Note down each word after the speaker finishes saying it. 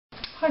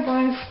Hi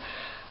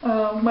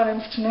guys, my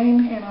name's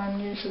Janine and I'm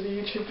new to the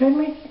YouTube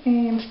family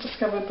and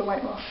discovered the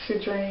weight loss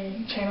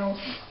surgery channels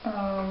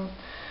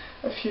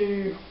a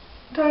few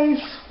days,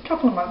 a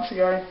couple of months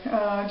ago.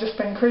 Just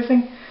been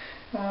cruising,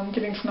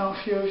 getting to know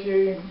a few of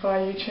you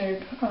via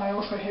YouTube. I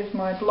also have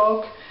my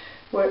blog,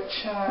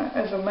 which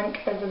is a link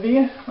over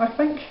there, I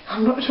think.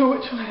 I'm not sure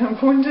which way I'm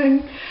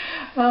pointing.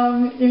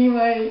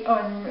 Anyway,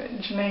 I'm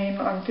Janine,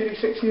 I'm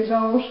 36 years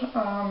old,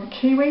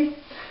 Kiwi.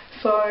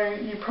 So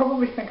you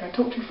probably think I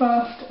talk too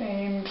fast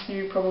and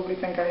you probably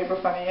think I have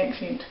a funny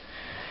accent.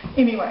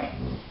 Anyway,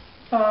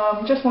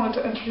 just wanted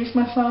to introduce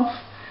myself.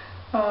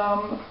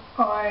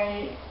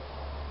 I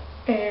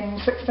am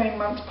 16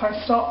 months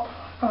post-op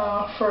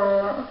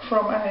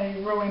from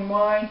a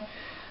Roux-en-Y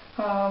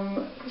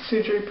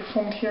surgery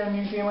performed here in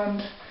New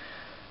Zealand.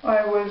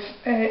 I was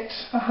at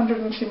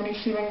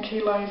 177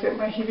 kilos at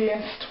my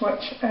heaviest,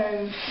 which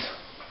is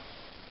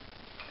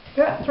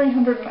about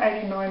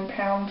 389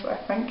 pounds I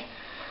think.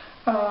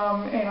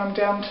 And I'm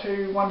down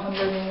to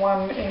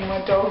 101 and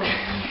my dog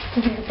is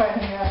giving a pain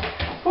in the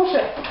ass.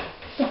 Bullshit!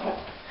 Stop it.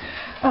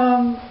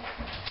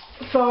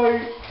 So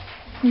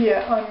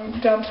yeah, I'm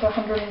down to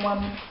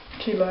 101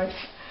 kilos.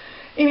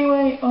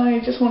 Anyway,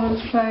 I just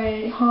wanted to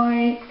say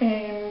hi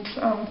and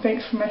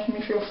thanks for making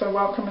me feel so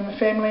welcome in the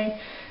family,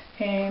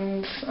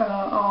 and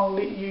I'll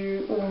let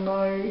you all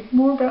know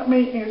more about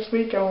me as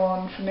we go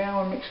on. For now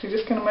I'm actually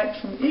just going to make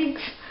some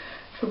eggs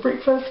for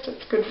breakfast.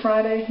 It's Good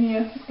Friday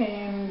here,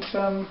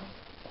 and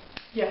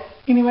yeah.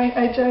 Anyway,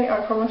 AJ,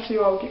 I promise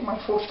you I'll get my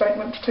full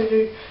statements to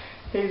you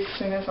as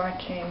soon as I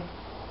can.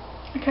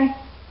 Okay,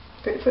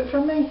 that's it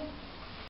from me.